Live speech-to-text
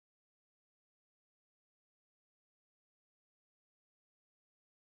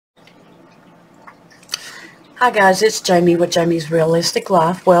Hi guys, it's Jamie with Jamie's Realistic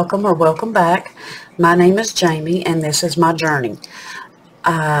Life. Welcome or welcome back. My name is Jamie and this is my journey.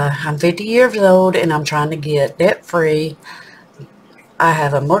 I'm 50 years old and I'm trying to get debt free. I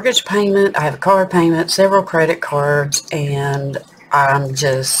have a mortgage payment, I have a car payment, several credit cards, and I'm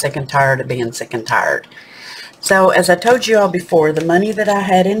just sick and tired of being sick and tired. So as I told you all before, the money that I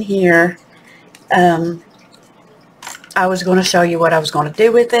had in here, I was going to show you what I was going to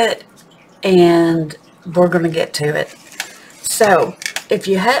do with it, and we're going to get to it. So if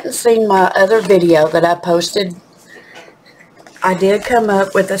you hadn't seen my other video that I posted, I did come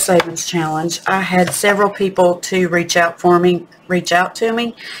up with a savings challenge. I had several people to reach out to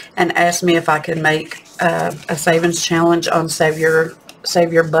me and ask me if I could make a savings challenge on Save Your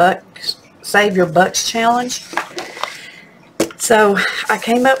Bucks challenge. So I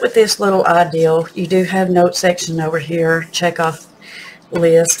came up with this little ideal. You do have note section over here, check off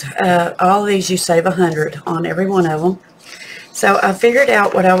list. All these you save 100 on every one of them. So I figured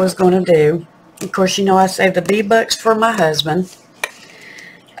out what I was going to do. Of course, you know I save the B bucks for my husband.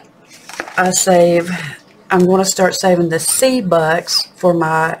 I'm going to start saving the C bucks for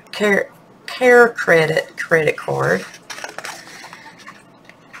my care credit card.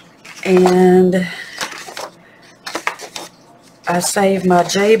 And I save my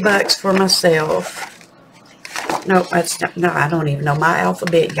J bucks for myself. No, I don't even know my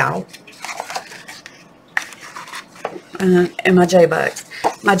alphabet, y'all. And my J bucks.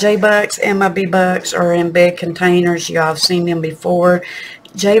 My J bucks and my B bucks are in big containers. Y'all have seen them before.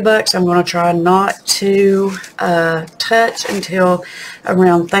 J bucks I'm going to try not to touch until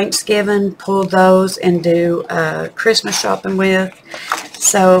around Thanksgiving. Pull those and do Christmas shopping with.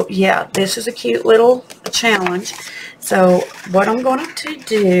 So yeah, this is a cute little challenge. So what I'm going to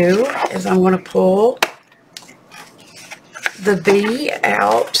do is I'm going to pull the B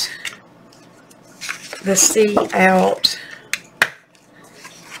out, the C out,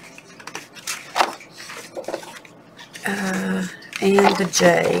 and the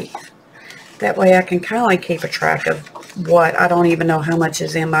J. That way I can kind of keep a track of what. I don't even know how much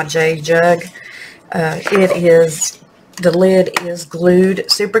is in my J jug. The lid is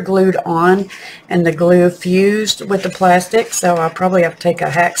glued, super glued on, and the glue fused with the plastic, so I'll probably have to take a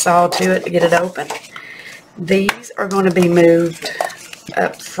hacksaw to it to get it open. These are going to be moved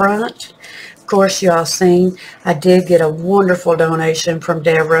up front. Of course, y'all seen I did get a wonderful donation from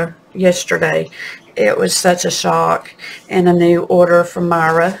Deborah yesterday. It was such a shock, and a new order from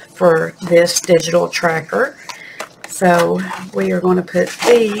Myra for this digital tracker. So we are going to put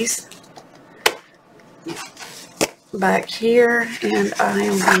these back here, and I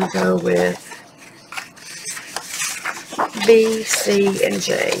am going to go with B, C, and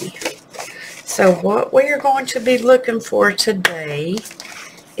J. So what we are going to be looking for today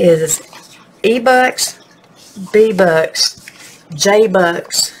is E bucks, B bucks, J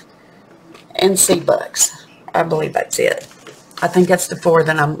bucks, and C bucks. I believe that's it. I think that's the four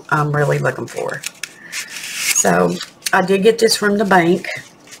that I'm really looking for. So I did get this from the bank,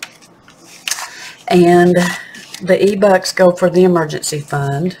 and the E bucks go for the emergency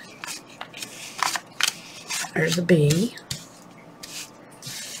fund. There's a B.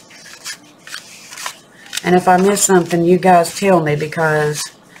 And if I miss something, you guys tell me, because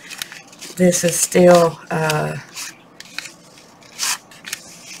this is still,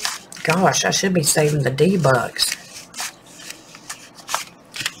 gosh, I should be saving the D bucks.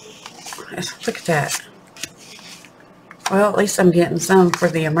 Look at that. Well, at least I'm getting some for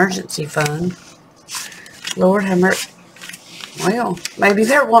the emergency fund. Lord have mercy. Well, maybe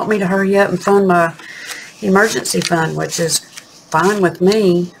they'll want me to hurry up and fund my emergency fund, which is fine with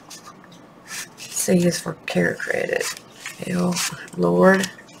me. C is for care credit. L, Lord.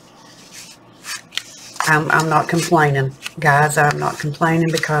 I'm not complaining, guys. I'm not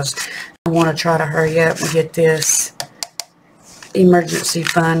complaining, because I want to try to hurry up and get this emergency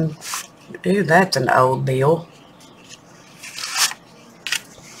fund. Ooh, that's an old bill.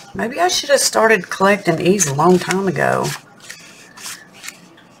 Maybe I should have started collecting these a long time ago.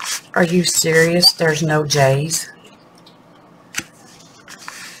 Are you serious? There's no J's.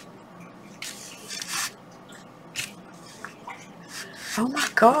 Oh my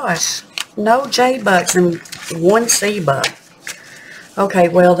gosh. No J bucks and one C buck. Okay,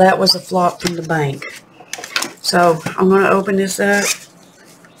 well, that was a flop from the bank. So I'm going to open this up,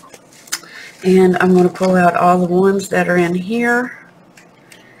 and I'm going to pull out all the ones that are in here,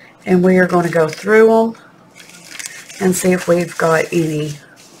 and we are going to go through them and see if we've got any.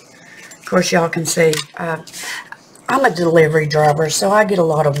 Of course, y'all can see I'm a delivery driver, so I get a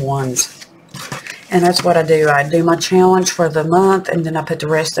lot of ones. And that's what I do. I do my challenge for the month, and then I put the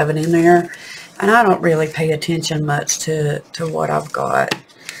rest of it in there. And I don't really pay attention much to what I've got.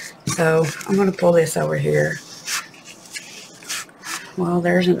 So I'm going to pull this over here. Well,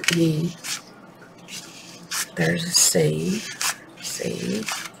 there's an E. There's a C. C.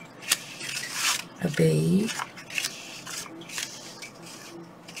 A B.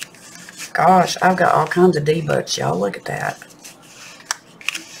 Gosh, I've got all kinds of D books, y'all. Look at that.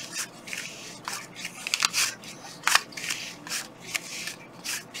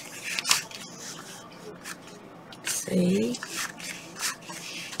 C.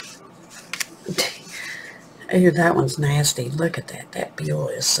 Ooh, that one's nasty. Look at that. That bill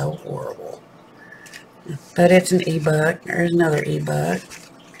is so horrible. But it's an E-book. There's another E-book.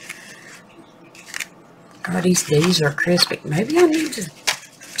 God, these D's are crispy. Maybe I need to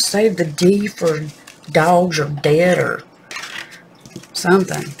save the D for dogs or dead or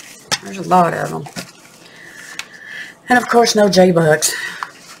something. There's a lot of them. And of course, no J-books.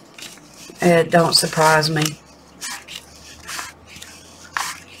 It don't surprise me.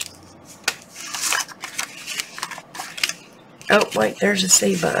 Oh, wait, there's a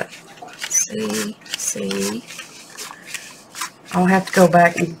C-book. C. I'll have to go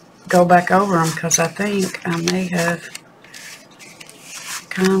back and go back over them because I think I may have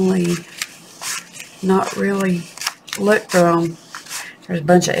kindly not really looked through them. There's a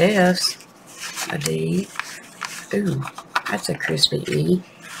bunch of F's. A D. Ooh, that's a crispy E.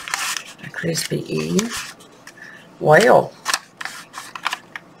 A crispy E. Well,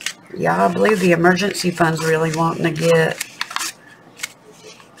 yeah, I believe the emergency fund's really wanting to get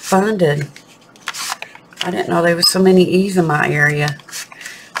funded. I didn't know there was so many E's in my area.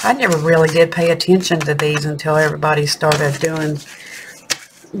 I never really did pay attention to these until everybody started doing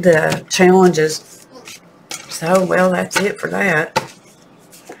the challenges. So, well, that's it for that.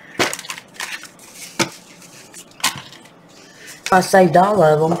 If I saved all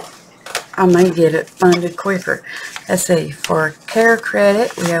of them, I may get it funded quicker. Let's see. For care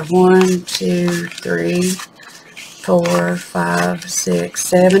credit, we have 1, 2, 3, 4, 5, 6,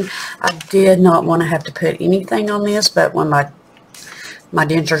 7. I did not want to have to put anything on this, but when my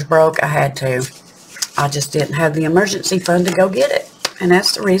dentures broke, I had to. I just didn't have the emergency fund to go get it. And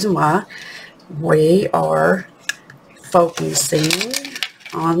that's the reason why we are focusing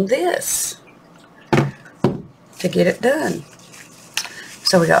on this to get it done.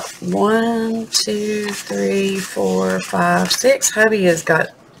 So we got 1, 2, 3, 4, 5, 6. Hubby has got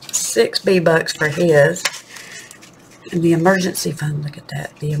 6 B-bucks for his. And the emergency fund, look at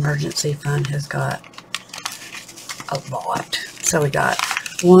that. The emergency fund has got a lot. So we got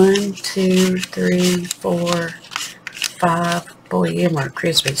 1, 2, 3, 4, 5. Boy, them are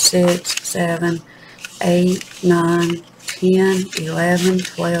crispy. 6, 7, 8, 9, 10, 11,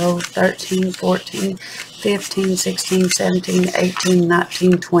 12, 13, 14, 15, 16, 17, 18,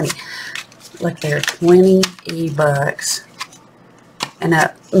 19, 20. Look there, 20 E-bucks. And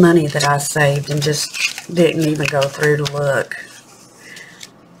that money that I saved and just didn't even go through to look.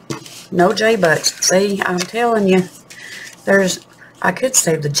 No J-bucks. See, I'm telling you, I could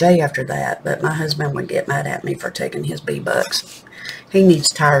save the J after that, but my husband would get mad at me for taking his B-bucks. He needs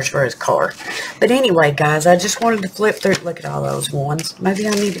tires for his car. But anyway, guys, I just wanted to flip through. Look at all those ones. Maybe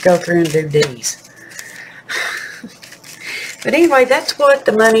I need to go through and do D's. But anyway, that's what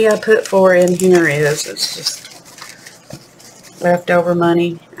the money I put for in here is. It's just leftover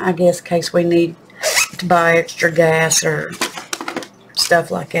money, I guess, in case we need to buy extra gas or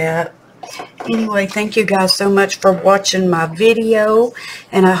stuff like that. Anyway, thank you guys so much for watching my video,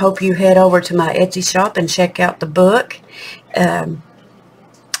 and I hope you head over to my Etsy shop and check out the book.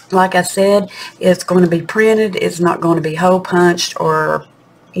 Like I said, it's going to be printed. It's not going to be hole punched or,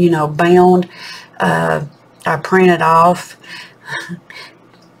 you know, bound. I printed off.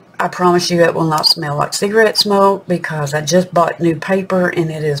 I promise you it will not smell like cigarette smoke because I just bought new paper and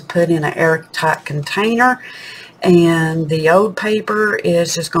it is put in an airtight container. And the old paper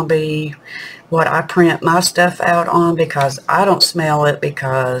is just going to be what I print my stuff out on because I don't smell it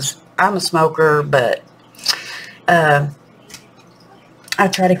because I'm a smoker, but I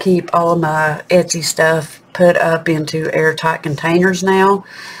try to keep all of my Etsy stuff put up into airtight containers now.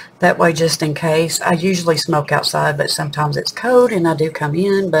 That way, just in case. I usually smoke outside, but sometimes it's cold and I do come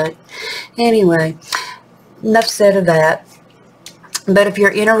in. But anyway, enough said of that. But if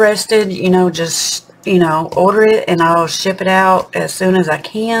you're interested, you know, just, you know, order it and I'll ship it out as soon as I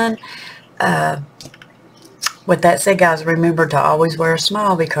can. With that said, guys, remember to always wear a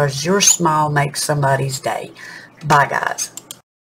smile because your smile makes somebody's day. Bye, guys.